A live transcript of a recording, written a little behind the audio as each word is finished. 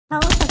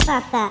Hold the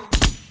fuck up.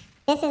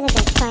 This is a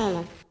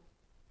disclaimer.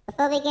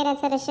 Before we get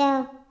into the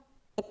show,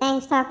 the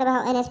things talked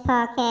about in this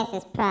podcast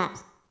is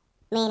props,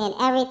 meaning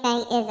everything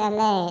is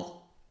alleged.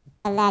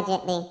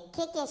 Allegedly.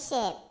 Kick your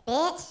shit,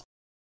 bitch.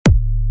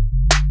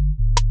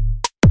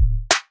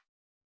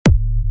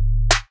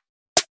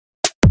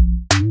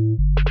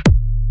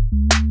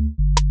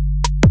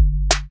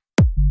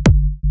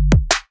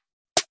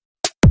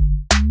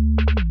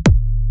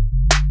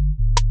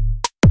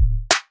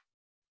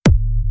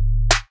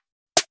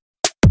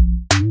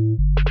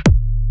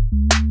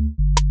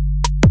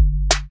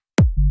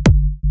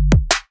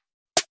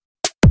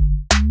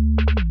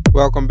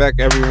 Welcome back,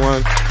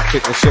 everyone.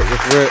 Kicking shit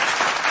with Rich.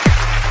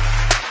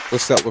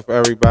 What's up with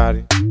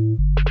everybody?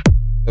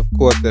 Of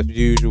course, as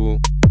usual,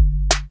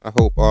 I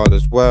hope all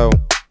is well.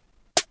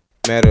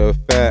 Matter of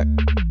fact,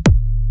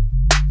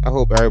 I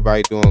hope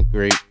everybody doing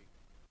great.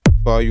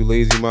 For all you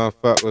lazy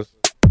motherfuckers,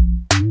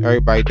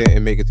 everybody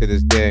didn't make it to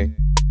this day,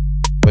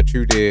 but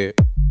you did.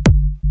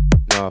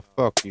 Nah,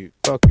 fuck you,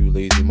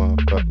 lazy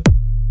motherfucker.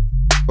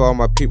 For all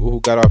my people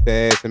who got off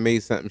their ass and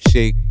made something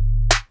shake,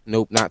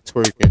 nope, not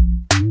twerking.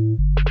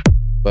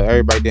 But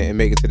everybody didn't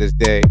make it to this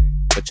day,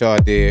 but y'all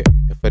did.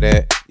 And for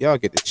that, y'all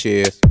get the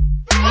cheers.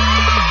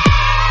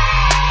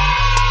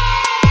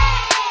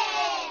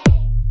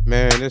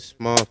 Man, this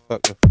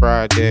motherfucking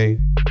Friday,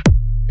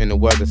 and the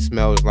weather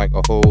smells like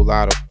a whole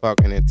lot of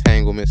fucking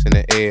entanglements in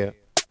the air.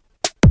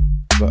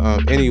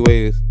 But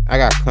anyways, I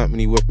got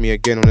company with me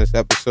again on this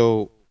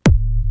episode.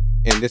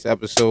 And this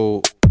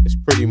episode is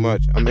pretty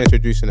much, I'm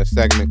introducing a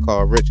segment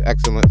called Rich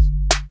Excellence.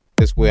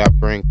 This way I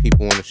bring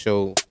people on the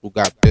show who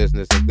got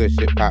business and good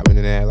shit popping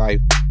in their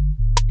life.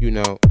 You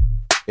know,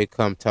 they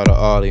come tell the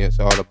audience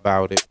all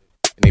about it,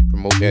 and they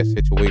promote that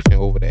situation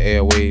over the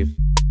airwaves.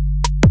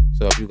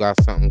 So if you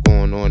got something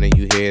going on and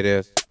you hear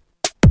this,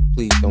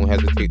 please don't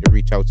hesitate to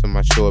reach out to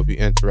my show if you're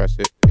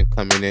interested in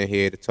coming in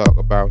here to talk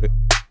about it.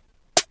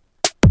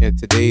 And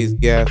today's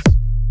guest,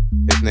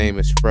 his name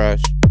is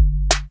Fresh.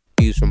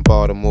 He's from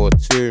Baltimore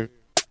too.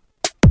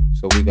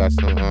 So we got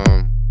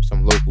some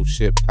local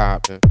shit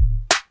popping.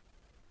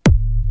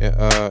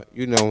 And,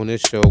 you know, on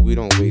this show, we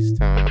don't waste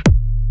time.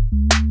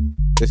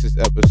 This is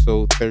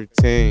episode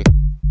 13.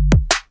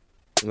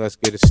 And let's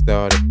get it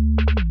started.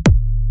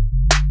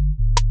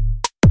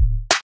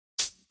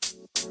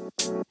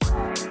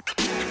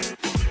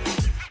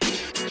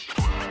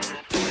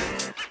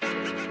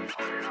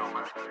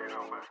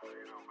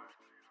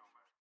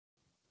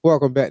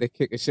 Welcome back to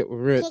Kickin' Shit with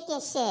Rich. Kick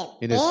your shit,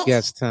 And it's bitch.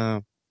 guest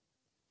time.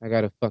 I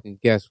got a fucking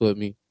guest with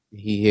me.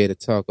 He here to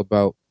talk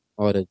about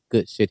all the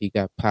good shit he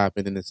got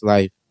popping in his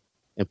life.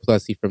 And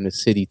plus, he from the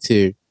city,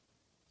 too.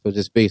 So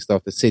just based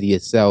off the city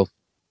itself,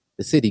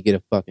 the city get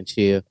a fucking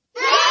cheer.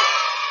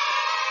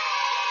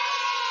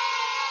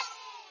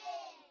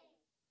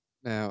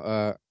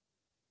 Now,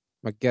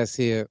 my guest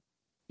here,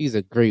 he's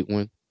a great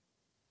one.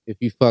 If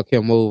you fuck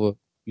him over,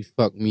 you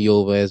fuck me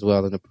over as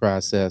well in the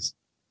process.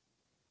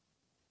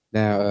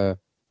 Now,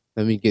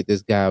 let me get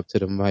this guy up to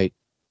the mic.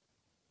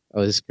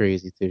 Oh, it's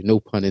crazy, too. No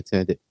pun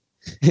intended.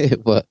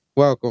 But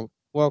welcome,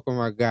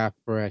 my guy,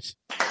 Fresh.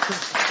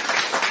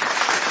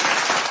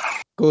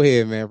 Go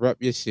ahead, man. Rep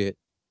your shit.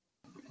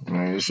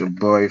 Man, it's your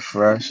boy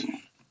Fresh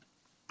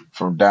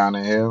from down the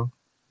hill.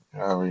 I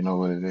already know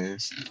what it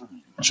is.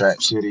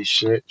 Trap City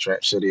shit,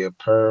 Trap City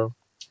apparel.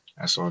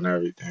 That's on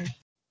everything.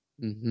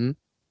 Mm-hmm.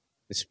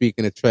 And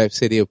speaking of Trap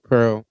City of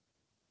Pearl,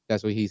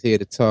 that's what he's here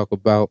to talk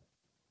about.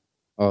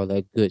 All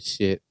that good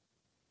shit.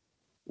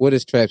 What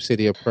is Trap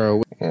City of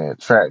Pearl? Yeah,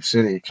 Trap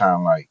City kind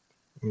of like,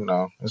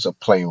 it's a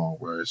play on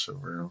words for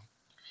real.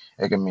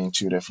 It can mean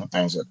two different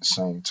things at the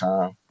same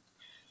time.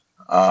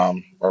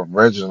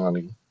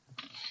 Originally,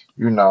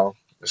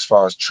 as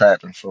far as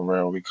trapping for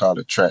real, we call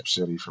it Trap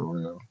City for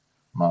real.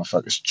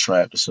 Motherfuckers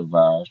trap to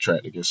survive,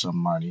 trap to get some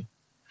money.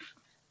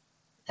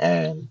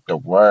 And the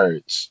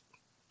words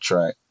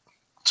trap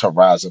to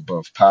rise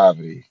above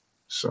poverty.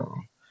 So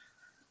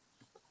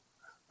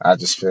I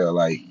just feel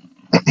like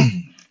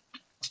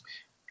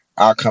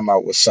I'll come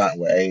out with something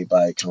where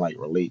everybody can like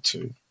relate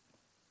to.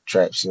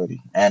 Trap City.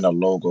 And the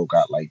logo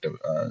got like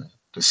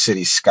the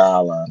city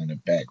skyline in the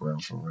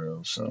background for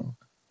real. So,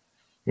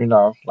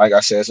 like I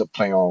said, it's a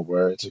play on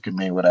words. It can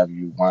mean whatever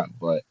you want,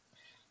 but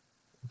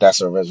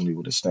that's originally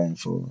what it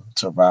stands for,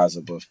 to rise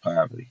above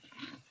poverty.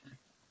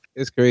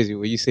 It's crazy.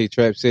 When you say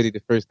Trap City,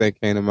 the first thing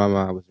came to my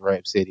mind was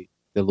Rap City.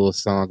 The little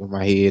song in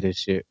my head and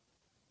shit.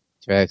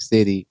 Trap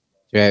City.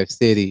 Trap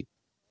City.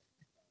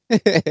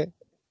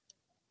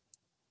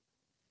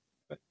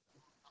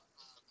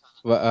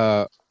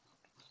 But,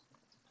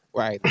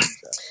 right.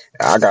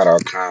 I got all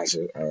kinds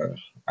of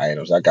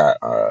items. I got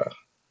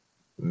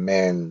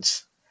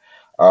men's,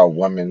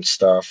 women's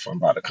stuff. I'm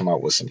about to come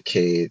out with some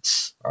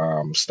kids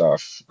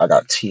stuff. I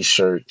got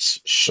t-shirts,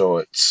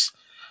 shorts,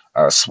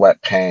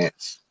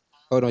 sweatpants.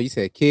 Hold on, you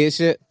said kid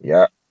shit?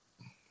 Yeah,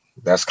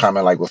 that's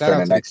coming like Shout within out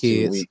the to the next 2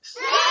 kids. weeks.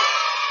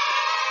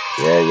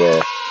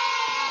 Yeah.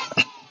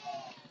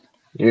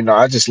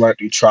 I just learned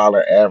through trial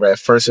and error. At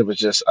first, it was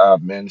just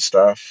men's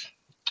stuff.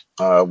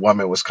 A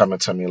woman was coming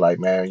to me like,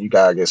 man, you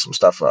gotta get some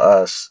stuff for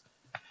us.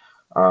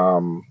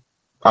 Um,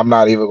 I'm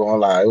not even gonna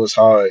lie, it was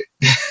hard,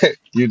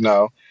 you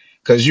know,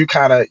 because you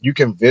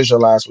can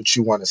visualize what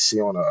you want to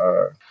see on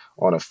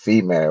a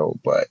female,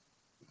 but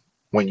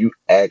when you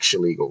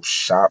actually go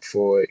shop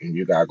for it and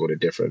you gotta go to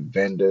different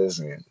vendors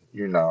and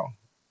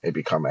it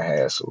become a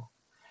hassle.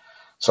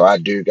 So I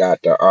do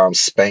got the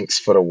Spanx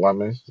for the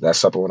woman.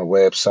 That's up on the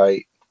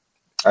website.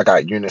 I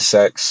got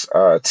unisex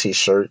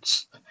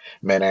t-shirts,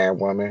 men and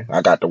women.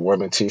 I got the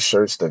women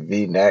t-shirts, the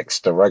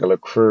V-necks, the regular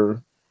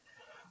crew.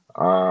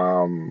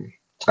 I'm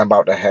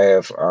about to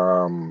have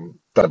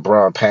the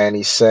bra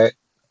panty set.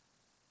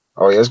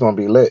 Oh yeah, it's gonna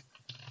be lit.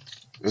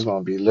 It's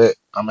gonna be lit.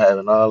 I'm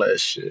having all that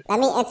shit. Let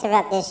me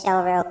interrupt this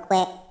show real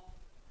quick.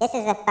 This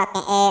is a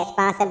fucking ad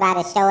sponsored by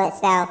the show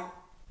itself.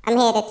 I'm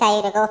here to tell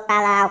you to go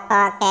follow our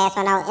podcast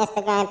on our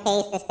Instagram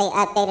page to stay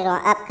updated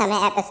on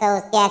upcoming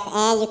episodes, guests,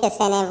 and you can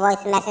send in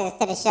voice messages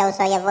to the show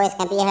so your voice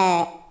can be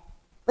heard.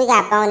 We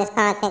got bonus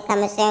content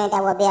coming soon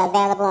that will be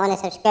available on the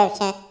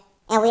subscription,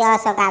 and we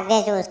also got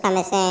visuals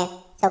coming soon,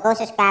 so go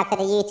subscribe to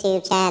the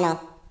YouTube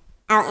channel.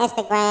 Our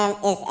Instagram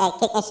is at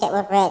Kickin' Shit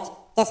with Rich,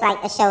 just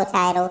like the show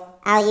title.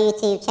 Our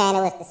YouTube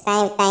channel is the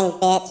same thing,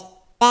 bitch.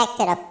 Back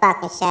to the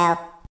fucking show.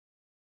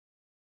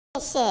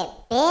 Shit,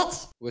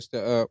 bitch. What's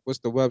the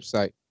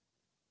website?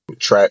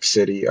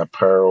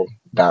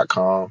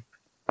 TrapCityApparel.com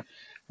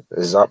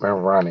is up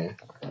and running.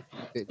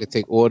 They can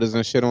take orders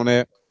and shit on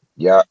that.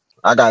 Yeah,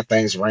 I got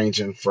things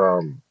ranging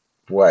from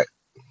what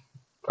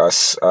I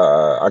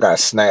got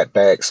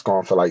snapbacks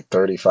going for like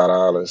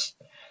 $35,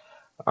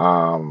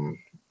 um,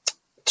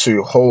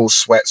 to whole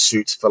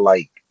sweatsuits for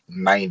like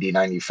 $90,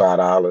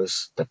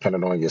 $95,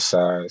 depending on your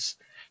size.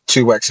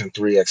 2X and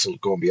 3X is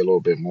gonna be a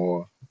little bit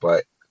more,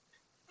 but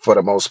for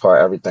the most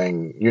part,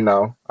 everything,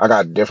 I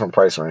got different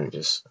price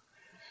ranges.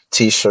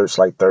 T-shirts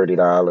like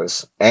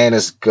 $30, and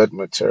it's good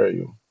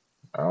material.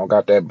 I don't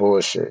got that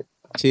bullshit.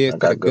 Cheers I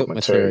to the got good good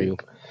material. material.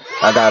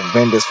 I got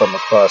vendors from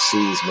across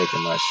seas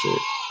making my shit,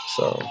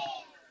 so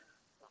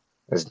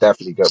it's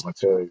definitely good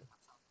material.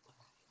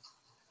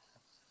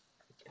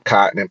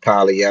 Cotton and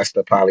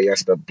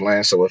polyester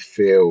blend, so it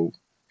feel.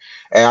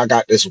 And I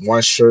got this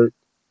one shirt,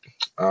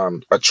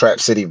 a Trap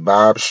City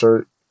Vibe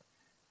shirt.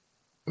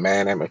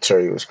 Man, that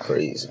material is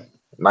crazy.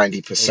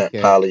 90%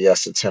 Okay,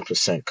 polyester,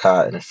 10%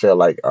 cotton. It feel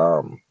like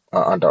an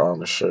Under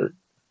Armour shirt.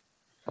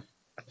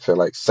 Feel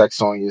like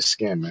sex on your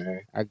skin,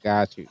 man. I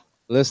got you.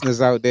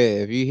 Listeners out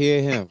there, if you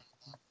hear him,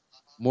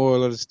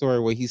 moral of the story,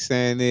 what he's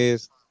saying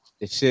is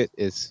the shit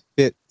is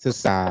fit to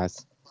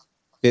size,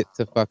 fit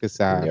to fucking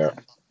size. Yeah.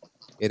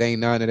 It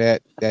ain't none of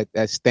that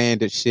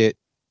standard shit.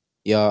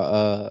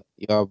 Y'all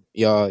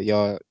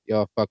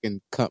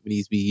fucking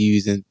companies be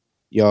using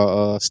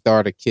your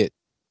starter kit,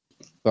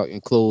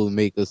 fucking clothes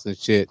makers and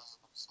shit.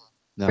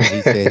 Nah,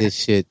 he said his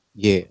shit,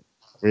 yeah,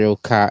 real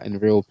cotton,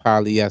 real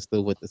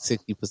polyester with the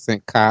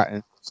 60%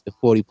 cotton, the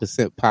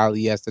 40%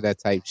 polyester, that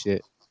type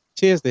shit.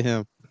 Cheers to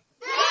him.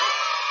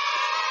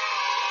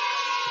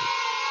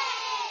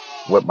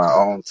 With my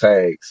own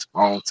tags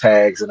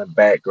in the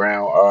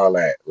background, all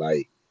that,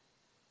 like,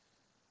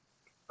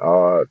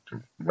 all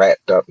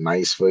wrapped up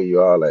nice for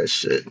you, all that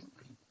shit.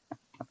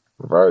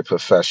 Very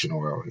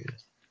professional out here.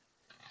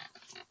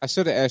 I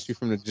should have asked you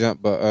from the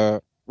jump,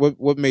 but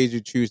what made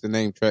you choose the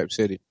name Trap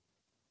City?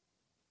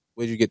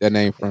 Where'd you get that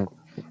name from?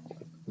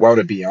 Well,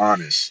 to be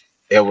honest,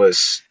 it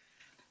wasn't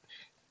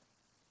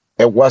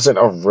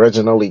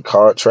originally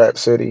called Trap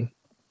City.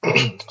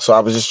 So I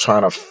was just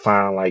trying to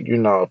find like,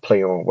 a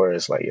play on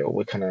words like, yo,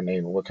 what can I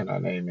name it? What can I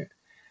name it?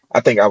 I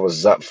think I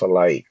was up for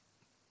like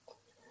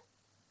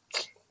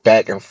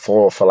back and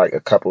forth for like a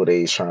couple of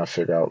days trying to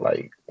figure out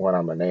like what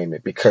I'm gonna name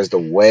it because the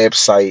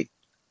website,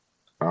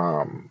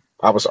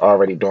 I was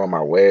already doing my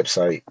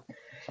website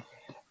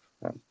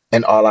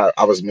and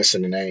I was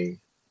missing the name.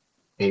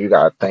 And you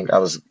gotta think I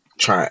was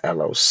trying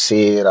LOC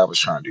it, I was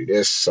trying to do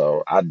this,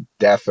 so I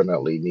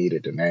definitely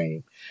needed the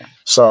name.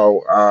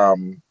 So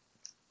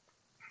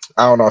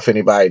I don't know if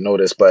anybody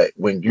noticed, but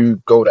when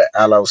you go to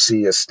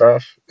LLC or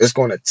stuff, it's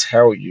going to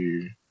tell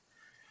you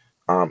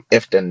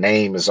if the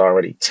name is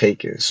already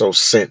taken. So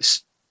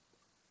since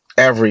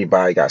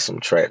everybody got some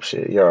trap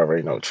shit, you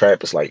already know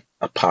trap is like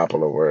a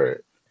popular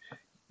word.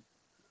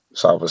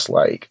 So I was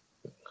like,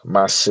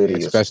 my Yeah,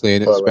 city is especially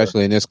in full of,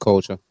 especially in this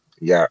culture.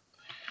 yeah.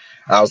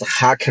 I was like,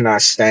 how can I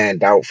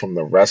stand out from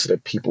the rest of the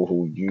people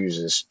who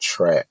uses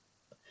trap?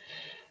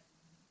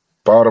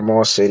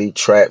 Baltimore City,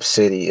 Trap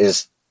City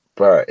is,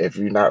 but if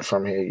you're not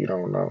from here, you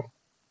don't know.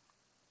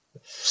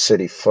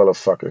 City full of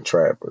fucking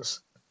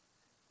trappers.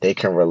 They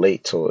can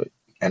relate to it,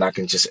 and I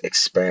can just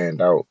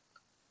expand out.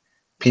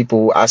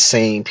 I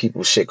seen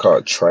people shit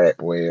called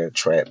trap wear,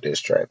 trap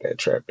this, trap that,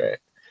 trap that.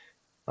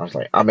 I was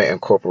like, I'm gonna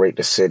incorporate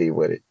the city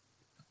with it.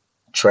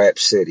 Trap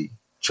City,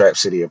 Trap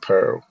City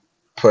Apparel.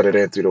 Put it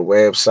in through the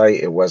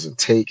website. It wasn't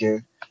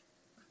taken.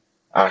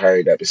 I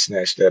hurried up and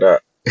snatched that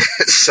up.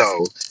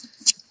 So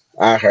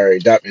I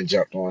hurried up and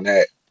jumped on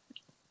that,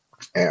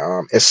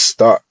 and it's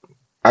stuck.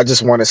 I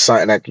just wanted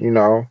something that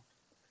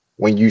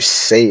when you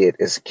say it,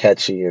 it's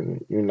catchy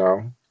and you're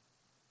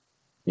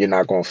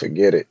not gonna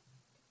forget it.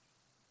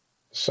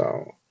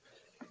 So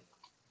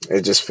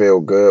it just feel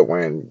good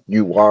when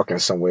you walking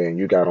somewhere and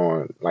you got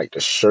on like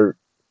the shirt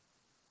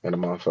and the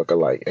motherfucker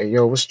like, hey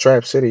yo, what's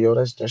Trap City? Yo,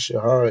 that shit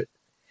hard.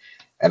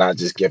 And I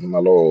just give them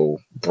a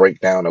little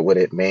breakdown of what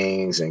it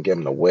means and give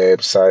them the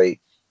website.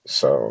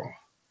 So,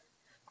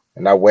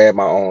 and I wear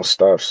my own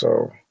stuff.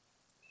 So,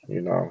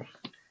 you know,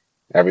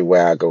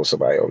 everywhere I go,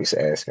 somebody always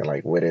asking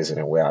like, what is it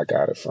and where I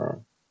got it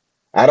from.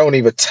 I don't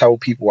even tell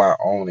people I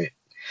own it.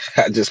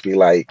 I just be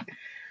like,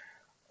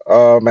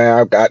 oh man,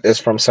 I got this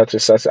from such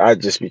and such. I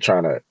just be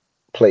trying to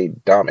play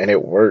dumb and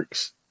it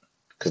works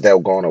because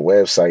they'll go on a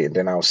website and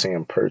then I'll see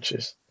them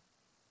purchase.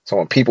 So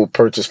when people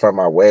purchase from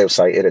my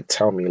website, it'll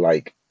tell me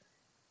like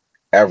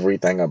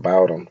everything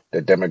about them,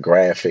 the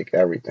demographic,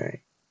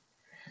 everything.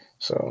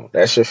 So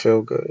that should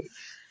feel good.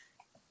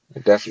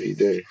 It definitely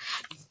did.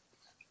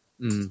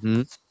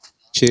 Mm-hmm.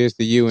 Cheers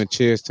to you and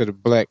cheers to the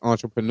black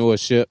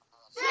entrepreneurship.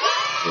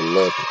 I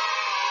love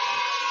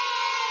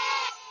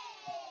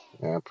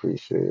it. I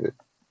appreciate it.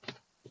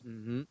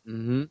 Mm-hmm.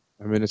 Mm-hmm.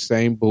 I'm in the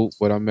same boat,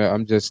 but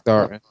I'm just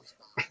starting.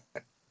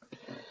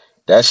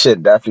 That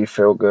shit definitely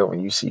feel good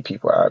when you see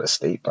people out of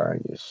state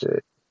buying your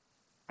shit.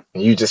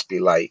 And you just be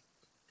like,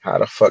 how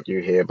the fuck you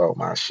hear about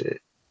my shit?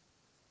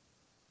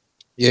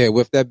 Yeah.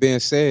 With that being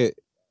said,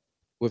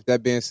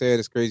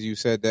 it's crazy you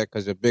said that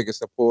because your biggest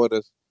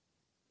supporters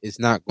is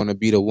not going to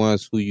be the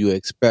ones who you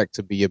expect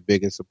to be your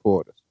biggest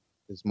supporters.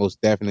 It's most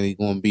definitely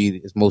going to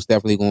be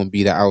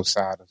the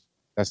outsiders.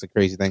 That's the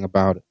crazy thing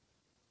about it.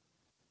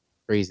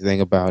 Crazy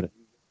thing about it.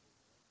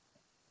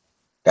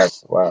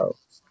 That's wild.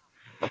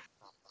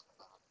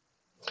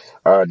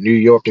 New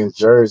York and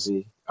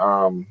Jersey.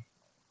 New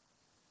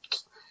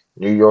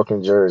York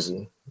and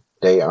Jersey.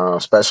 They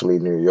especially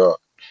New York.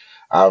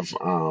 I've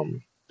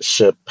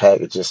shipped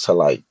packages to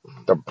like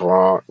the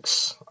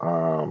Bronx,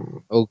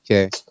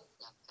 Okay.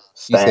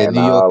 You said Staten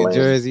New York and Island.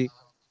 Jersey.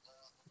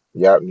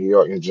 Yep, New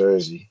York and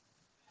Jersey.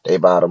 They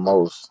buy the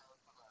most.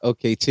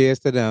 Okay, cheers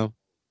to them.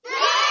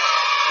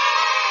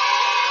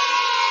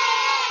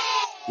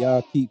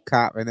 Y'all keep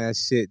copping that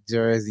shit,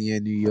 Jersey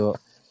and New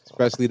York,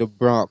 especially the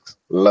Bronx.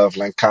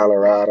 Loveland,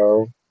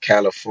 Colorado,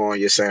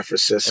 California, San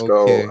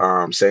Francisco,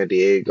 Okay. San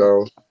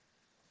Diego.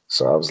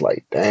 So I was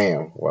like,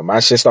 damn, when my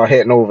shit start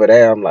hitting over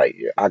there, I'm like,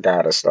 yeah, I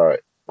gotta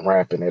start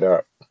ramping it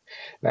up.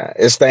 Now,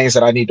 it's things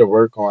that I need to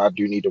work on. I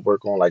do need to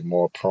work on like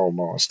more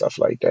promo and stuff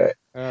like that.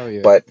 Hell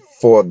yeah. But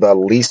for the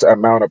least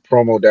amount of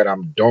promo that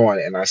I'm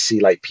doing, and I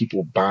see like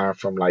people buying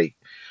from like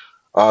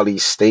all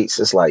these states,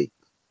 it's like,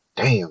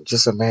 damn,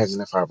 just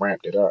imagine if I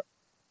ramped it up.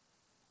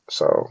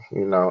 So,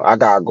 I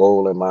got a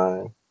goal in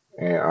mind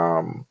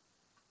and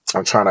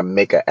I'm trying to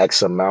make an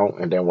X amount,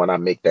 and then when I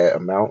make that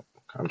amount,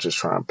 I'm just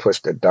trying to push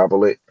to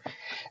double it,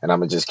 and I'm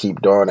gonna just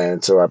keep doing that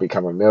until I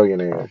become a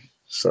millionaire.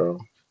 So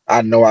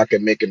I know I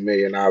can make $1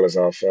 million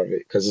off of it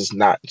because it's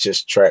not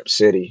just Trap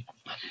City.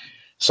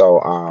 So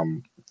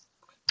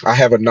I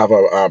have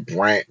another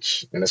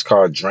branch, and it's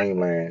called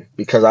Dreamland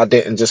because I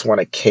didn't just want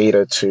to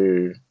cater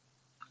to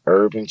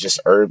urban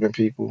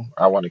people.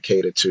 I want to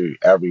cater to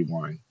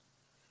everyone.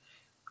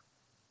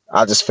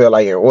 I just feel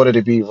like in order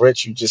to be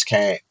rich, you just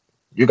can't.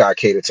 You got to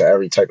cater to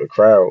every type of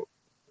crowd.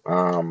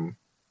 Um,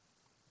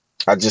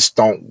 I just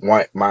don't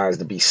want mine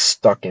to be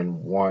stuck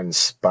in one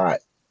spot.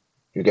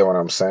 You get what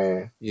I'm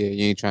saying? Yeah,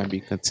 you ain't trying to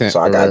be content So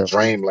I for got real.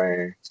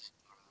 Dreamland.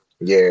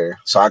 Yeah.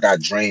 So I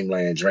got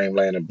Dreamland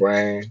and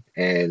brand,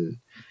 and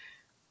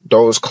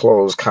those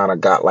clothes kind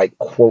of got like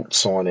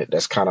quotes on it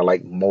that's kind of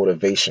like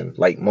motivation,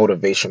 like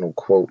motivational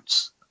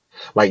quotes,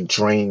 like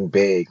dream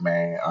big,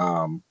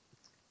 man.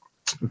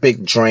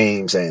 Big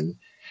dreams and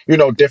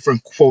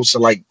different quotes to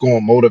like go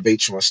and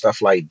motivate you and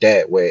stuff like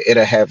that, where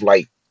it'll have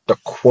like the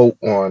quote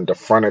on the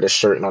front of the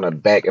shirt and on the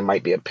back it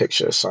might be a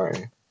picture or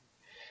something.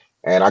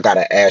 And I got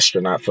an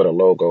astronaut for the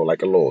logo,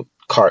 like a little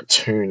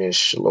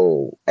cartoonish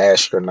little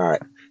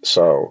astronaut.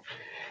 So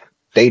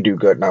they do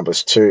good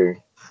numbers too.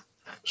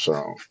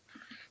 So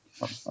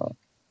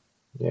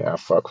yeah, I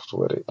fucks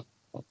with it.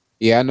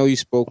 Yeah, I know you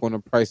spoke on the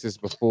prices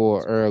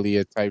before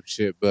earlier type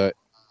shit, but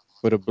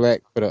for the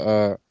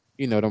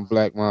them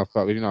black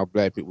motherfuckers, you know how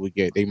black people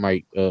get, they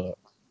might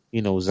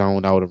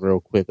zone out real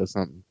quick or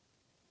something.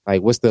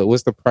 Like what's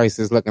the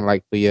prices looking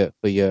like for your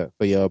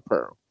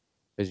apparel?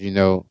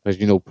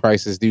 Because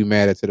prices do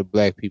matter to the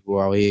black people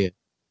out here.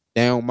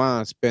 They don't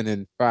mind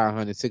spending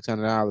 $500,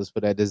 $600 for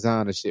that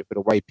designer shit for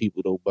the white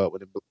people though, but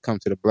when it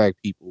comes to the black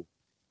people,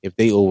 if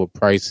they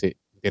overprice it,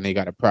 then they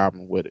got a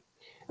problem with it.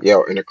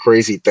 Yo, and the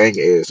crazy thing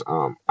is,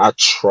 I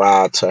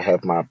try to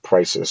have my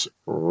prices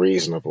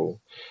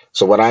reasonable.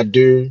 So what I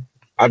do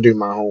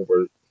my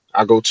homework.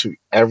 I go to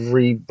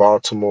every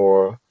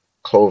Baltimore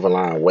clothing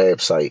line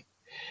website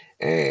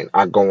and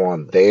I go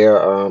on their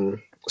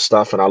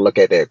stuff and I look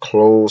at their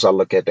clothes, I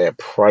look at their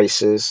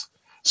prices.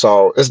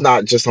 So it's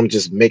not just I'm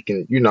just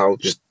making,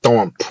 just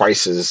throwing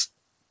prices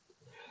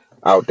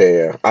out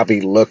there. I be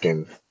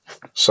looking.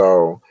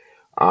 So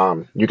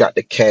you got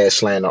the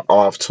Cash Land, the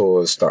Off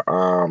Tours, the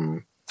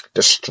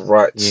the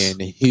Yeah, struts. and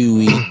the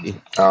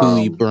Huey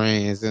um,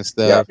 brands and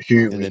yep, stuff,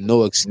 and the Huey,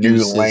 no new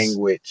excuses.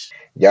 language.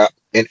 Yep,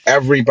 and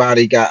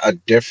everybody got a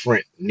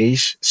different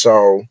niche.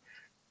 So,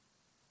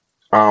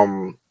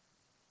 um,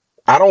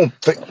 I don't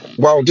think.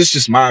 Well, this is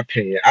just my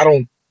opinion. I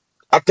don't.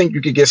 I think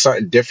you could get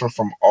something different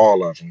from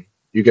all of them.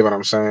 You get what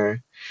I'm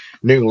saying?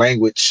 New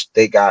language.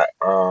 They got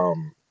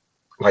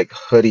like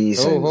hoodies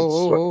Oh, oh, and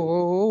oh, oh,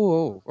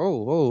 oh, oh,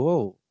 oh, oh,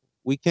 oh.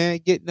 We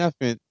can't get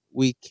nothing.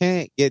 We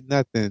can't get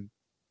nothing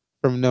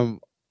from them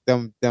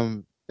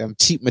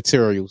cheap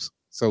materials.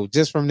 So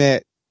just from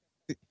them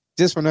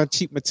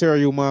cheap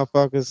material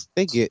motherfuckers,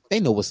 they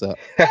know what's up.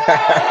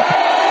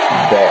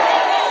 that.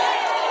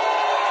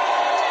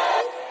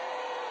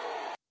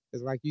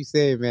 It's like you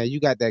said, man, you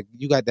got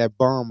that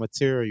bomb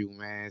material,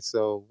 man.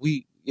 So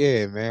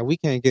yeah, man, we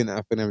can't get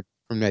nothing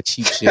from that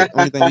cheap shit.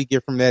 Only thing we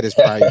get from that is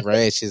probably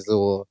rashes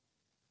or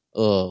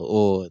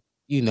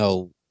you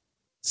know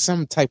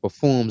some type of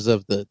forms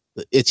of the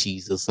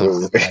itchies or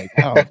something. Like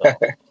I don't know,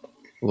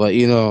 but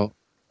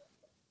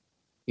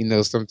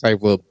some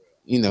type of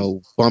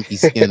bumpy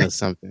skin or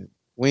something.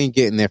 We ain't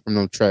getting that from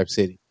no Trap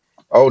City.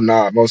 Oh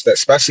nah, most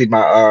especially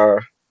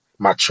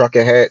my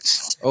trucker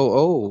hats. Oh,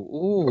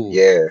 oh,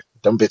 Yeah,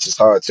 them bitches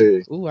hard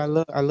too. ooh, ooh! I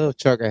love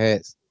trucker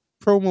hats.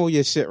 Promo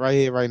your shit right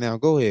here, right now.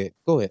 Go ahead,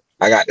 go ahead.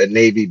 I got the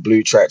navy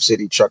blue Trap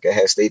City trucker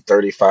hats. They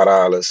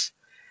 $35.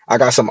 I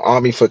got some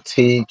Army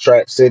Fatigue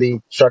Trap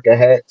City trucker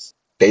hats.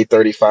 They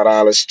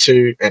 $35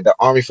 too. And the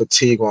Army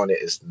Fatigue on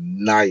it is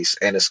nice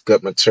and it's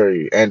good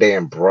material. And they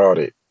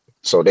embroidered.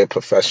 So they're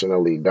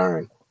professionally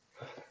done.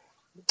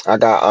 I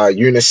got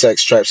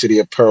unisex Trap City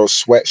Apparel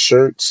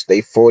sweatshirts.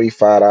 They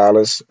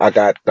 $45. I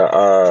got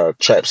the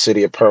Trap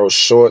City Apparel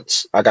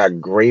shorts. I got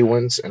gray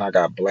ones and I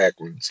got black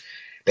ones.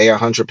 They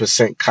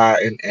 100%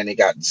 cotton and they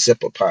got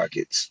zipper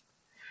pockets.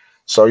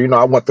 So,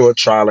 I went through a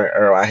trial and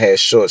error. I had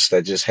shorts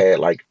that just had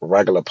like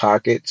regular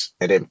pockets,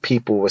 and then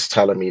people was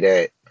telling me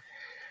that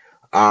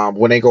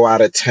when they go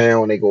out of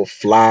town, they go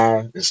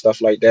fly and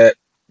stuff like that.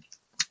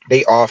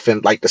 They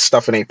often like the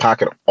stuff in their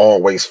pocket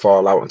always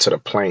fall out into the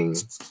plane.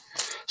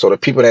 So the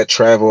people that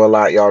travel a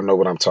lot, y'all know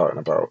what I'm talking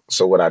about.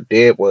 So what I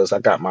did was I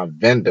got my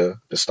vendor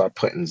to start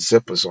putting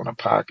zippers on the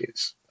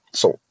pockets.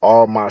 So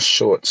all my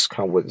shorts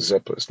come with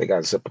zippers. They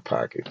got zipper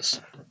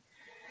pockets.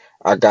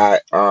 I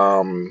got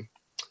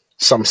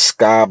some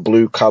sky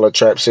blue color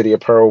Trap City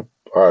Apparel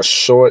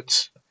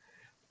shorts.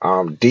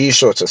 These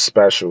shorts are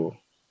special.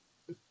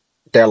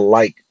 They're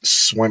like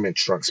swimming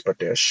trunks, but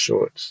they're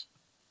shorts.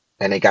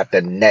 And they got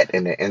the net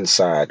in the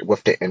inside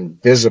with the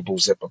invisible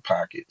zipper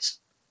pockets.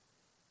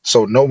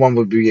 So no one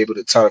would be able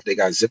to tell if they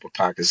got zipper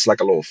pockets. It's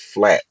like a little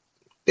flat.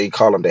 They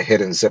call them the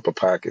hidden zipper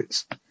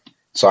pockets.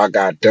 So I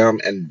got them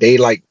and they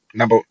like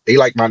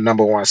my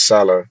number one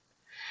seller.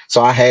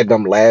 So I had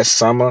them last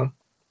summer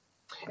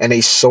and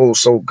they sold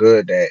so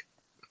good that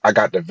I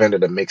got the vendor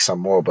to make some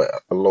more, but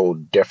a little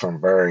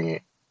different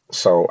variant.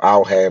 So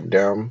I'll have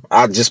them.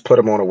 I just put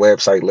them on the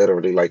website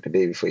literally like the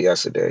day before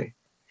yesterday.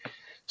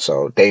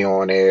 So they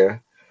on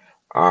there.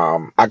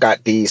 I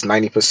got these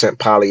 90%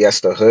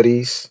 polyester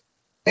hoodies,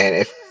 and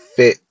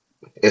fit.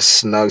 It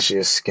snugs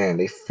your skin.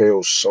 They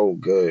feel so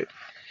good.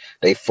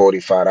 They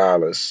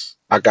 $45.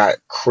 I got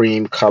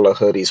cream color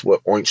hoodies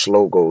with orange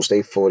logos.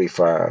 They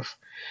 45.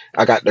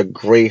 I got the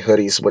gray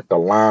hoodies with the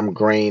lime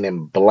green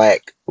and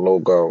black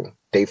logo.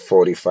 They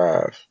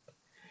 45.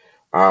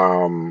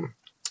 Um,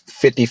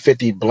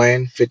 50/50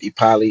 blend, 50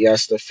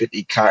 polyester,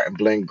 50 cotton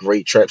blend,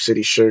 gray Trap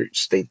City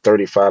shirts. They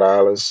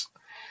 $35.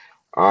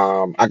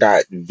 I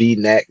got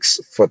V-necks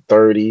for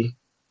 30.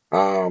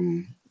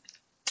 Um,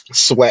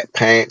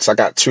 sweatpants. I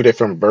got two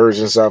different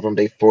versions of them.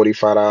 They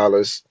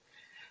 $45.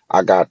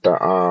 I got the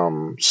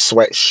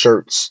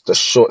sweatshirts, the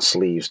short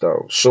sleeves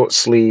though. Short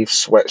sleeve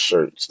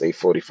sweatshirts, they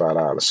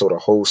 $45. So the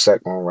whole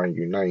set gonna run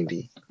you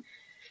 90.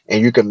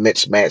 And you can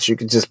mix match. You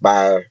can just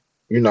buy,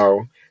 you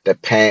know, the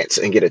pants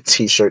and get a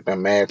t-shirt to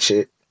match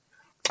it.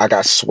 I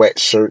got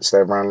sweatshirts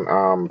that run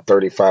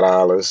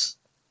 $35.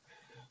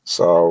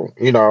 So,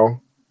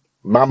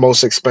 my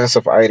most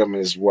expensive item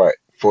is what?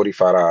 Oh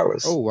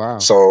 $45. wow,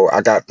 So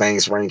I got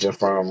things ranging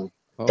from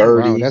oh wow.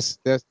 30.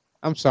 That's.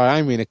 I'm sorry, I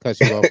didn't mean to cut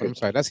you off, but I'm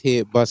sorry. That's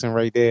head busting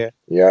right there.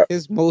 Yep,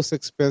 His most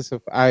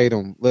expensive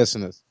item,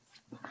 listeners,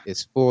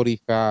 is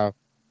 45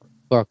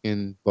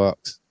 fucking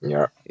bucks.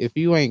 yep. If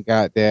you ain't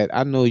got that,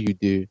 I know you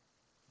do.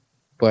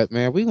 But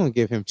man, we gonna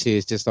give him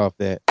cheers just off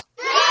that.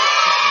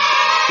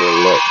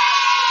 Good luck.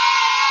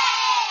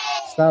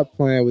 Stop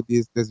playing with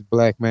this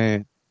black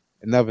man,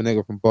 another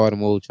nigga from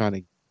Baltimore trying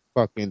to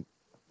fucking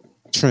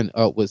trend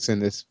upwards in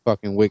this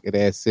fucking wicked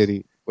ass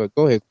city. But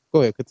go ahead,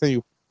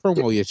 continue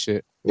promo your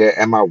shit. Yeah,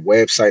 and my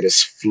website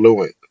is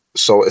fluent.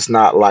 So it's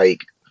not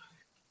like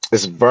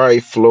it's very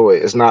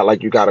fluid. It's not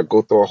like you got to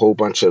go through a whole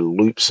bunch of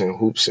loops and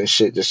hoops and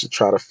shit just to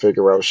try to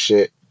figure out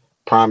shit.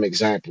 Prime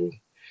example,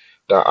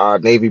 the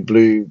navy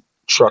blue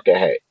trucker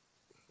hat.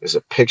 There's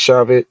a picture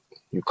of it.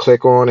 You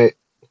click on it.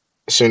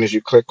 As soon as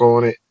you click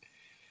on it,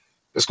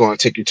 It's going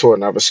to take you to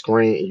another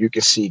screen and you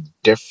can see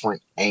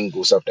different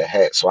angles of the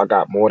hat. So I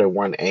got more than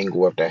one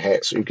angle of the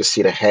hat. So you can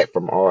see the hat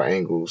from all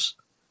angles.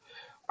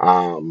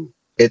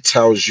 It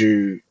tells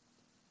you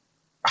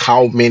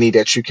how many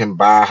that you can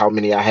buy, how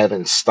many I have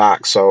in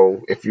stock.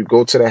 So if you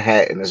go to the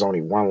hat and there's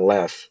only one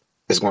left,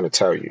 it's going to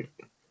tell you.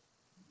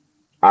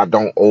 I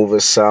don't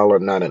oversell or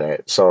none of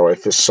that. So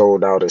if it's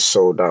sold out, it's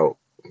sold out.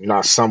 You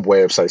know, some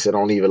websites it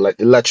don't even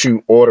let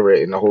you order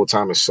it and the whole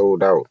time it's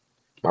sold out.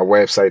 My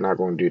website not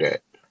going to do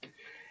that.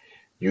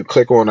 You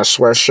click on a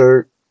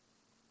sweatshirt.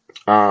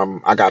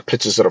 I got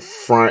pictures of the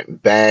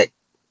front, back,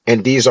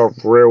 and these are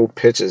real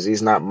pictures.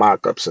 These not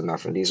mock-ups or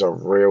nothing. These are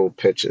real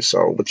pictures.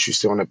 So what you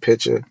see on the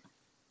picture,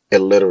 it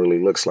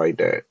literally looks like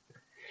that.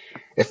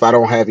 If I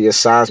don't have your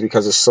size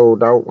because it's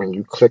sold out, when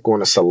you click on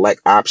the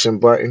select option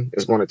button,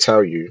 it's going to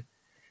tell you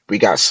we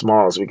got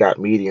smalls, we got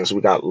mediums,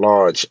 we got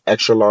large,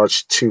 extra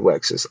large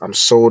 2Xs. I'm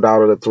sold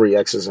out of the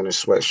 3Xs in the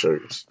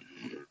sweatshirts.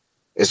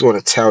 It's going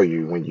to tell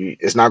you when you,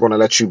 it's not going to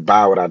let you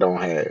buy what I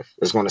don't have.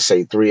 It's going to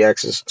say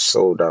 3Xs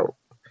sold out.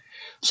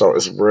 So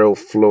it's real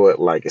fluid,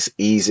 like it's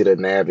easy to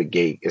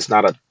navigate. It's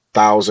not a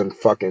thousand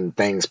fucking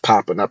things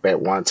popping up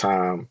at one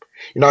time.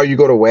 You know, you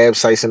go to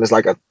websites and there's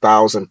like a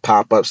thousand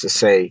pop-ups to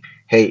say,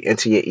 hey,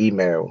 enter your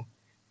email,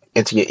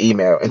 enter your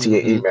email, enter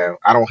your Mm-hmm. email.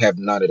 I don't have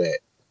none of that.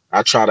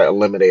 I try to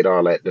eliminate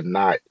all that to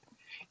not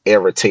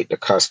irritate the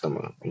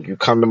customer. When you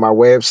come to my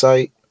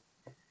website,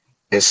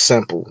 it's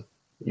simple.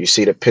 You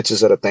see the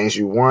pictures of the things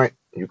you want,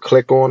 you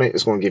click on it,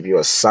 it's going to give you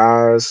a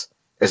size.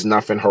 There's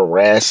nothing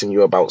harassing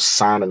you about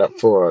signing up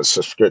for a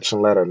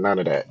subscription letter, none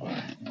of that.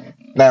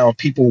 Now, if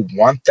people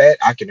want that,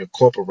 I can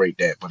incorporate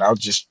that, but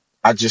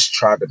I just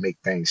try to make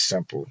things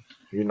simple,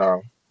 you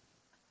know.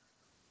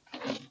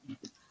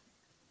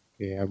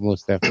 Yeah, I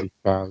most definitely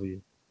follow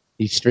you.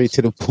 He's straight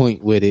to the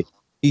point with it.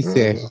 He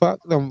said, Mhm.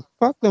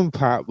 fuck them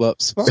pop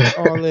ups, fuck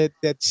all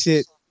that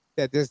shit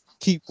that just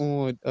keep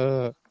on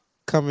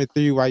coming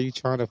through while you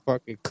trying to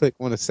fucking click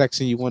on a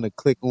section you want to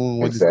click on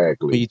when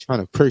Exactly. you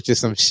trying to purchase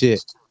some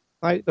shit.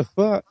 Like the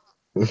fuck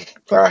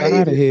I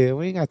hate out of it. here.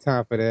 We ain't got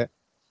time for that.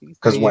 He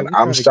said, Because yeah, when we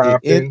I'm trying to get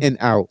in shopping, and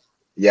out.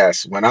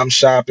 yes, when I'm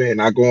shopping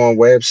and I go on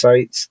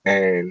websites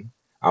and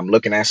I'm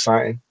looking at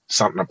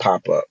something to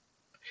pop up,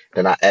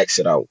 then I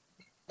exit out.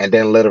 And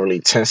then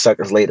literally 10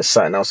 seconds later,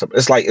 something else.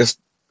 It's like it's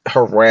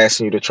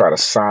harassing you to try to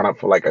sign up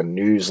for like a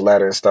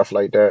newsletter and stuff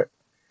like that.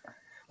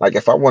 Like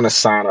if I want to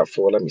sign up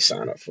for it, let me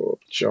sign up for it.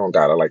 But you don't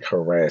gotta like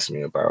harass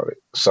me about it.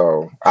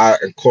 So I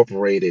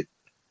incorporated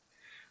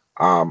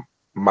um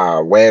my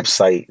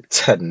website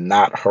to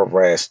not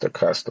harass the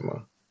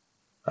customer.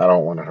 I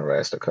don't want to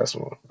harass the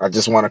customer. I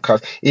just want to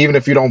even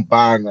if you don't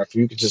buy enough,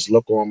 you can just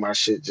look on my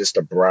shit just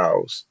to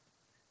browse.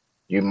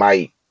 You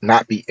might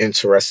not be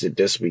interested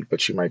this week,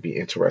 but you might be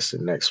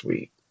interested next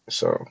week.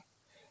 So,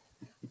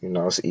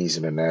 it's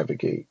easy to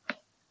navigate.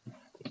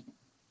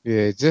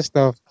 Yeah, just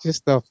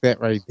off that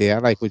right there. I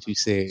like what you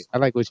said. I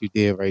like what you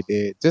did right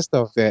there. Just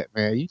off that,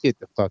 man, you get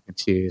the fucking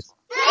cheers.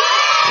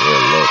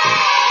 Real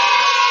legend.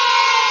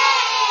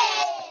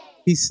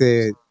 He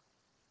said,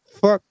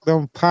 fuck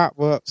them pop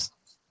ups.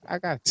 I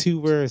got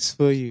two words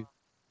for you.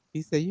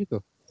 He said, you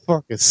can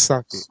fucking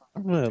suck it.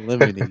 I'm gonna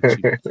eliminate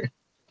you.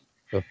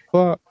 The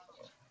fuck?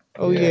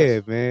 Oh Yeah.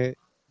 yeah, man.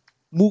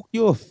 Mook,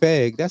 you're a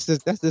fag. That's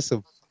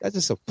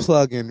just a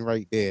plug in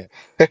right there.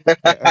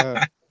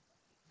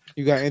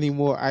 You got any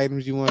more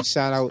items you want to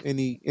shout out?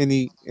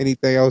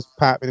 Anything else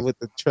popping with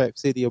the Trap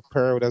City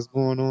apparel that's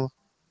going on?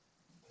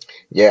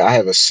 Yeah, I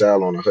have a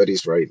sale on the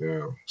hoodies right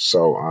now.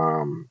 So,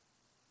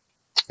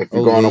 if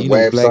you Oh go on yeah, a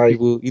black website,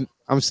 people.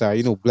 I'm sorry,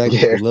 black yeah,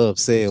 people love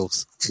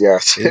sales.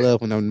 yes.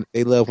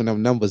 They love when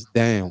them numbers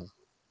down.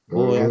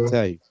 Boy, I hmm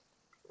tell you,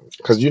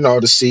 Because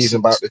the season cheap,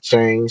 about to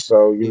change,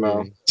 so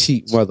yeah,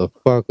 cheap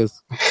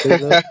motherfuckers. They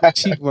love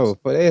cheap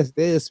motherfuckers.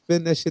 They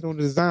spend that shit on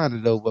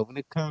designer though, but when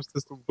it comes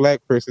to some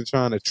black person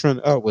trying to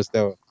trend upwards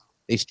though,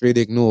 they straight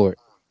ignore it.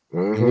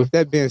 And hmm with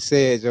that being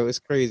said, Joe, it's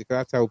crazy because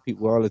I tell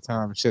people all the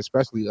time, shit,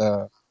 especially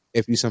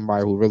if you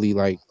somebody who really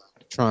like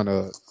trying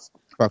to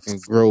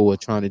fucking grow or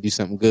trying to do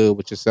something good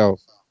with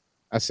yourself.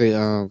 I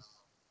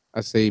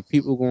say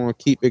people gonna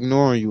keep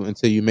ignoring you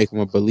until you make them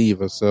a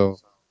believer. So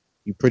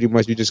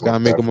you just gotta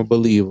Most make them a definitely,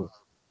 believer,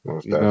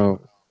 most you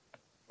know. definitely.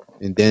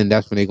 And then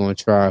that's when they gonna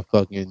try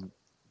fucking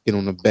get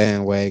on the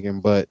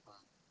bandwagon. But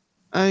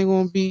I ain't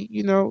gonna be,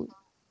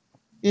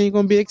 you ain't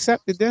gonna be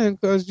accepted then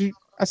because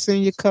I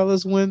seen your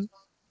colors when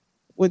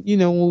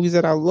we was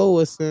at our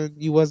lowest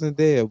and you wasn't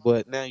there.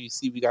 But now you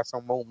see we got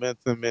some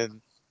momentum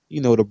and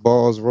the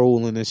ball's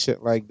rolling and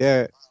shit like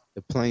that.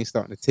 The plane's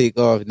starting to take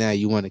off. Now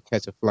you want to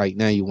catch a flight.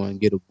 Now you want to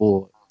get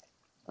aboard.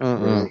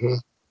 Uh hmm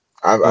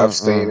I've uh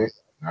seen uh it.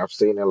 I've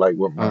seen it like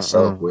with uh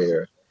myself uh.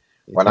 where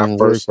It when I don't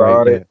first work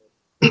like started, that.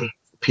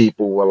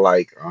 people were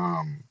like,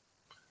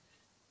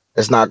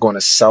 it's not going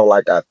to sell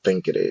like I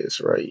think it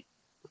is, right?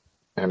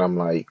 And I'm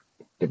like,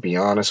 to be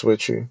honest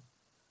with you,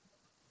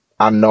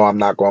 I know I'm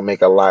not going to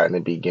make a lot in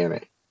the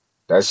beginning.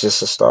 That's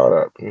just a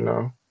startup.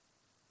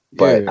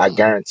 But Yeah. I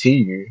guarantee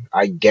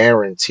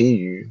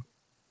you,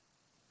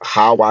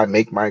 how I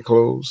make my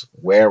clothes,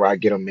 where I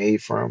get them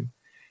made from.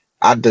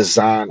 I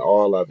design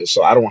all of it.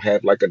 So I don't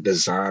have like a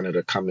designer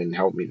to come and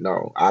help me.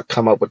 No, I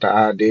come up with the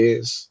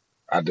ideas,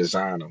 I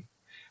design them.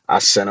 I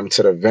send them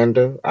to the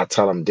vendor. I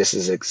tell them this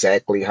is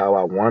exactly how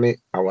I want it.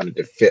 I want it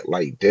to fit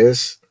like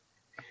this.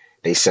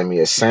 They send me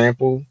a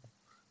sample.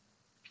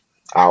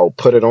 I'll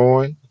put it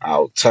on.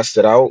 I'll test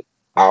it out.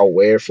 I'll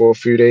wear it for a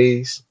few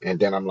days, and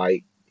then I'm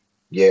like,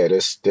 yeah,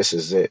 this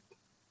is it.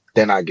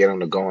 Then I get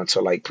them to go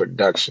into like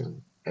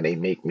production, and they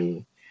make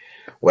me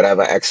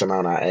whatever X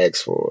amount I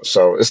ask for.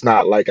 So it's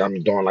not like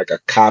I'm doing like a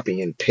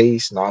copy and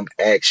paste. No, I'm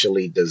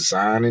actually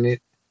designing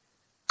it,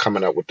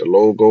 coming up with the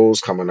logos,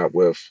 coming up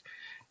with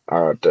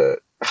the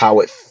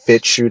how it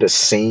fits you, the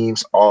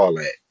seams, all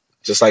that.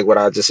 Just like what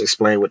I just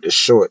explained with the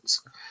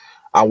shorts.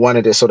 I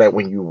wanted it so that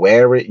when you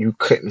wear it, you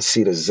couldn't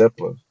see the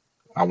zipper.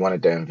 I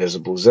wanted the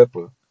invisible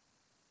zipper.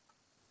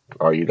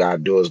 All you gotta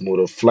do is move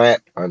the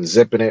flap,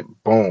 unzipping it,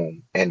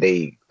 boom. And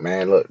they,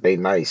 man, look, they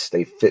nice.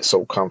 They fit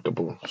so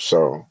comfortable.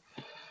 So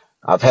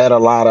I've had a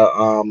lot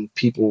of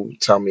people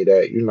tell me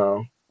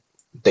that,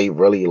 they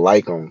really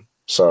like them.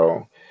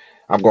 So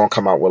I'm gonna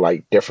come out with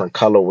like different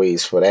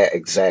colorways for that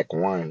exact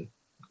one,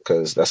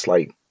 because that's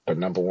like the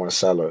number one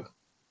seller.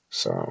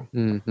 So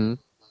Mm-hmm.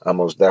 I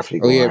most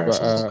definitely Oh yeah, gonna have but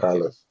some more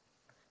colors.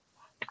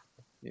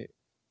 yeah.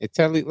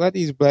 Let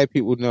these black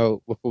people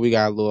know before we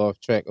got a little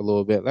off track a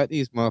little bit. Let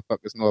these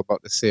motherfuckers know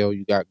about the sale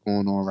you got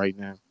going on right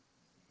now.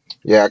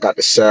 Yeah, I got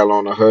the sale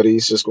on the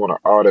hoodies. Just gonna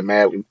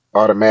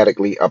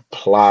automatically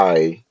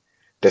apply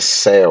the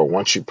sale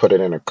once you put it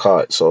in a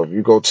cart. So if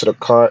you go to the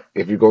cart,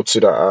 if you go to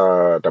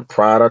the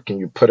product and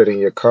you put it in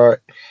your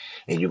cart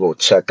and you go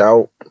check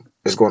out,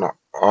 it's gonna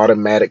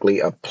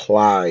automatically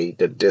apply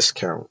the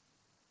discount.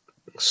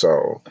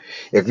 So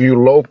if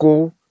you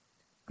local,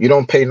 you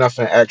don't pay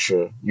nothing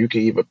extra. You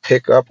can either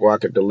pick up or I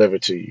could deliver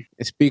to you.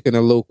 And speaking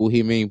of local,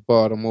 he mean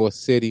Baltimore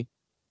City.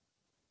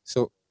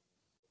 So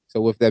so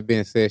with that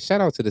being said,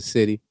 shout out to the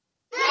city.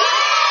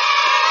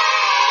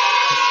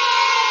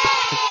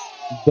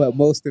 But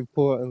most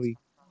importantly,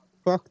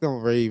 fuck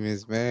them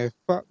Ravens, man.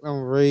 Fuck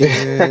them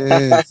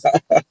Ravens.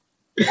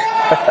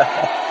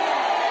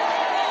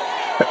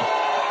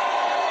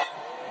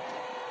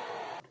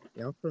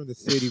 Yeah, I'm from the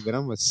city, but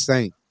I'm a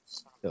Saint.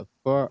 The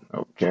fuck?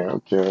 Okay,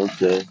 okay,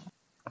 okay.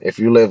 If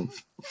you live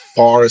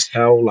far as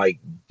hell, like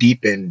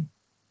deep in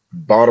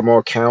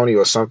Baltimore County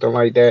or something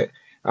like that,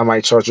 I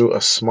might charge you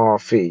a small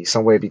fee,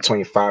 somewhere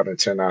between $5 and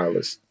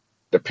 $10,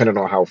 depending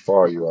on how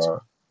far you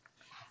are.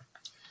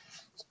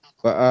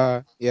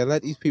 But yeah,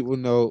 let these people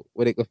know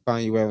where they can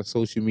find you at on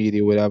social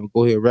media, whatever.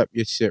 Go ahead, rep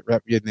your shit,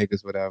 rep your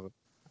niggas, whatever.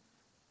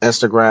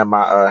 Instagram,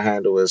 my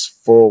handle is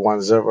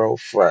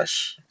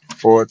 410fresh,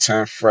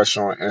 410fresh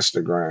on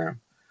Instagram.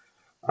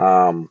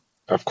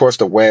 Of course,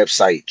 the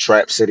website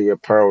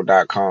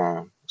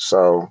trapcityapparel.com.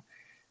 So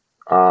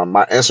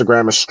my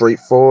Instagram is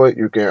straightforward.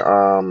 You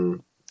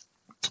can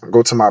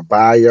go to my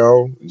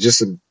bio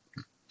just in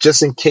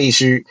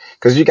case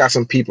because you got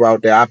some people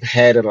out there. I've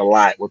had it a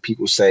lot where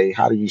people say,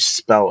 "How do you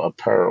spell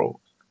apparel?"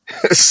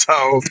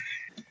 So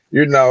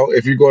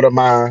if you go to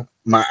my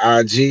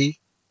IG,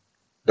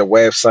 the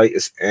website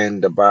is in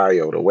the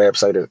bio. The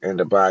website is in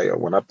the bio.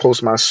 When I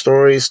post my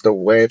stories, the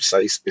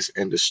website is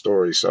in the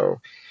story.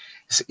 So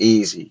it's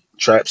easy.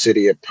 Trap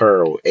City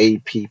Apparel,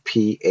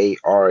 APPAREL,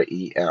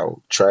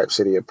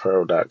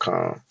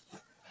 trapcityapparel.com.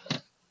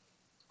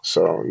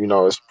 So,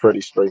 it's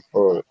pretty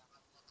straightforward.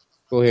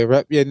 Go ahead,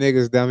 rep your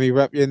niggas, dummy.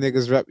 Rep your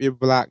niggas, rep your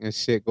block and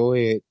shit. Go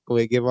ahead. Go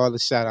ahead, give all the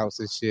shout outs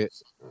and shit.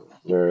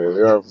 Yeah,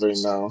 you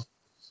already know.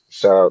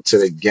 Shout out to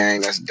the gang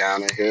that's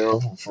down the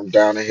hill. I'm from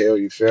down the hill,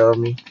 you feel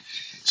me?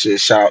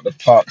 Shit, shout out to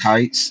Park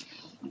Heights,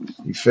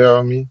 you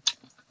feel me?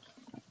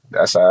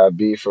 That's how I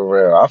be for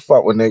real. I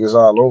fuck with niggas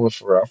all over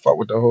for real. I fuck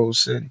with the whole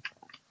city.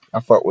 I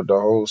fuck with the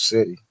whole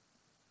city,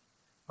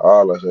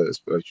 all the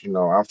hoods. But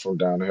I'm from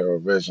down the hill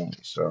originally,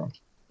 so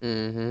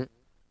Mm-hmm.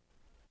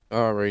 I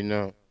already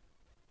know.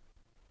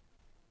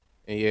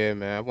 And yeah,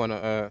 man, I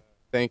wanna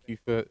thank you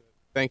for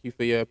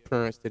your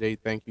appearance today.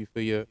 Thank you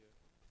for your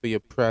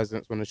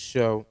presence on the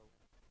show.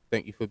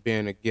 Thank you for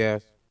being a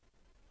guest.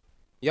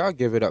 Y'all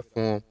give it up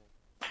for him.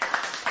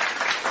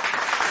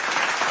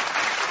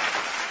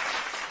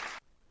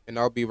 And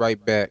I'll be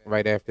right back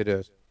right after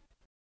this.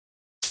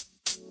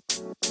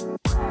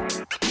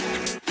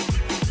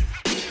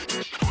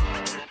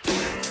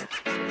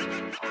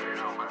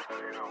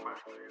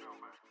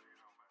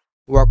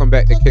 Welcome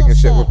back to Kickin'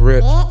 Shit with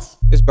Rich.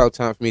 It's about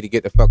time for me to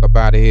get the fuck up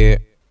out of here.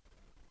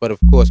 But of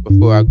course,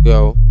 before I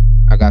go,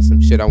 I got some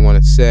shit I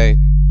want to say.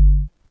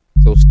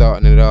 So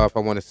starting it off,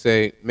 I want to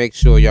say, make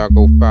sure y'all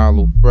go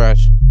follow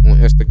Fresh on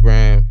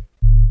Instagram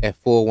at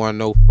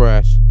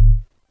 410fresh.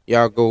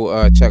 Y'all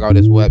go check out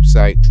his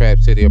website,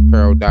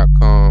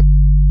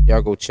 trapcityapparel.com.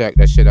 Y'all go check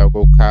that shit out.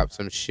 Go cop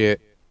some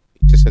shit.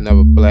 Just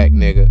another black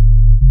nigga.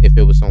 If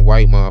it was some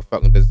white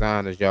motherfucking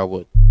designers, y'all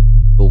would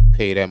go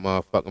pay that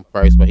motherfucking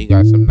price. But he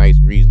got some nice,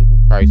 reasonable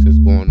prices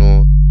going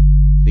on.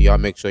 So y'all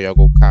make sure y'all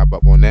go cop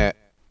up on that.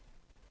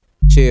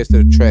 Cheers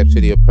to the Trap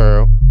City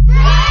Apparel.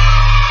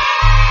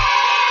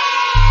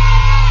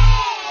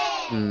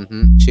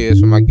 Cheers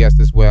for my guest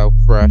as well,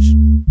 Fresh.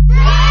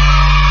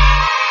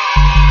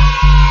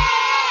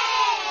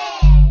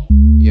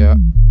 Yeah.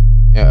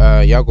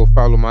 And y'all go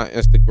follow my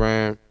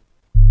Instagram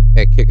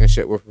at Kickin'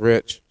 Shit with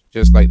Rich,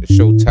 just like the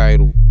show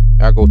title.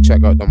 Y'all go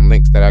check out them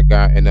links that I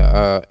got in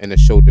the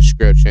show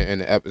description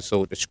and the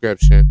episode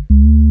description.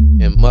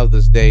 And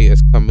Mother's Day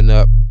is coming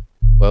up.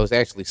 Well, it's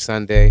actually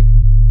Sunday,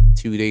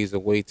 2 days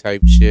away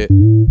type shit.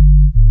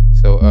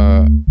 So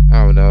I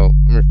don't know.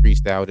 I'm gonna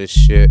freestyle this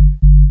shit.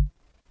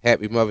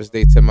 Happy Mother's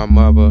Day to my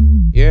mother.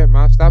 Yeah,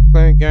 ma, stop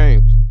playing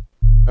games.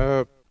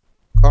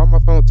 Call my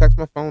phone, text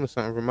my phone or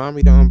something. Remind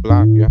me to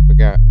unblock you. I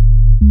forgot.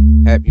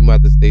 Happy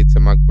Mother's Day to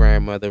my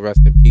grandmother.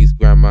 Rest in peace,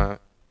 grandma.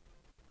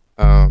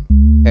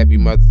 Happy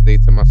Mother's Day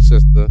to my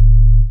sister.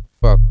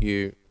 Fuck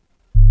you.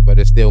 But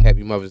it's still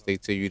Happy Mother's Day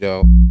to you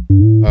though.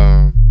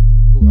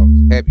 Who else?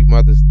 Happy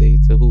Mother's Day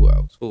to who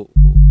else? Who?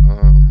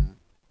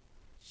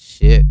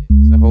 Shit.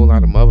 There's a whole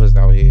lot of mothers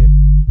out here.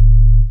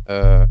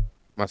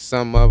 My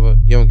son mother,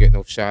 you don't get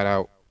no shout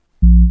out.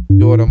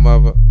 Daughter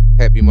mother,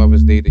 Happy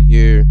Mother's Day to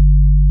you.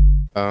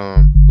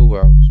 Who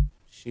else?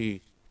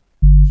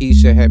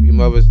 Keisha, Happy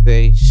Mother's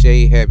Day.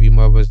 Shay, Happy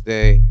Mother's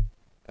Day.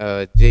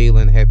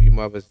 Jalen, Happy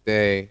Mother's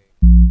Day.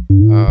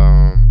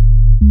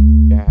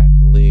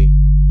 Godly.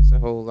 There's a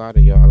whole lot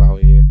of y'all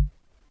out here.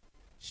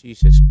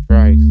 Jesus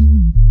Christ.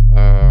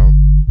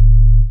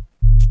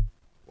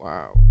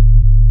 Wow.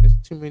 There's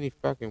too many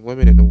fucking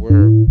women in the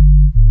world.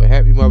 But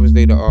Happy Mother's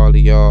Day to all of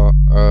y'all.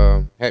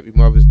 Happy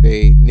Mother's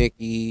Day,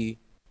 Nikki.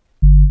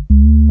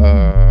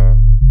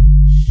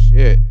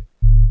 Shit.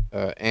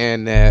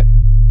 Annette,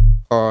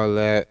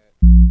 Paulette,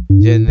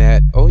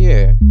 Jeanette. Oh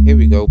yeah, here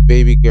we go.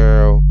 Baby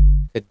girl,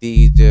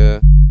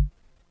 Khadija.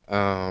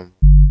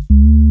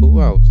 Who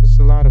else? There's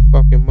a lot of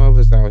fucking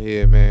mothers out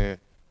here, man.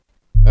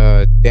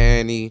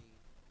 Danny.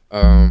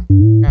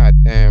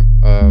 Goddamn.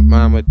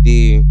 Mama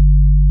D.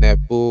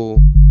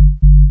 Naboo.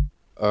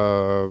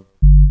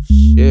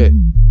 Shit.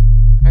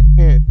 I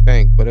can't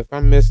think, but if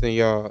I'm missing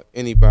y'all,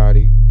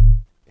 anybody,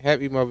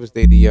 Happy Mother's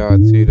Day to y'all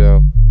too,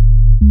 though.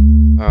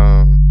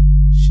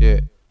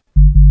 Shit.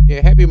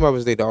 Yeah, Happy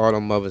Mother's Day to all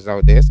them mothers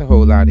out there. It's a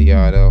whole lot of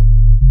y'all, though.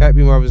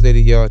 Happy Mother's Day to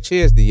y'all.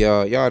 Cheers to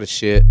y'all. Y'all the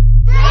shit.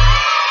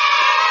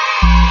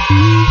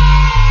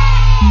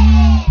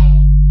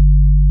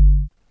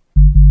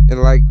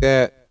 And like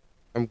that,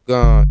 I'm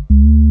gone.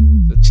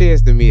 So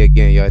cheers to me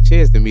again, y'all.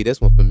 Cheers to me. This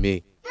one for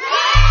me.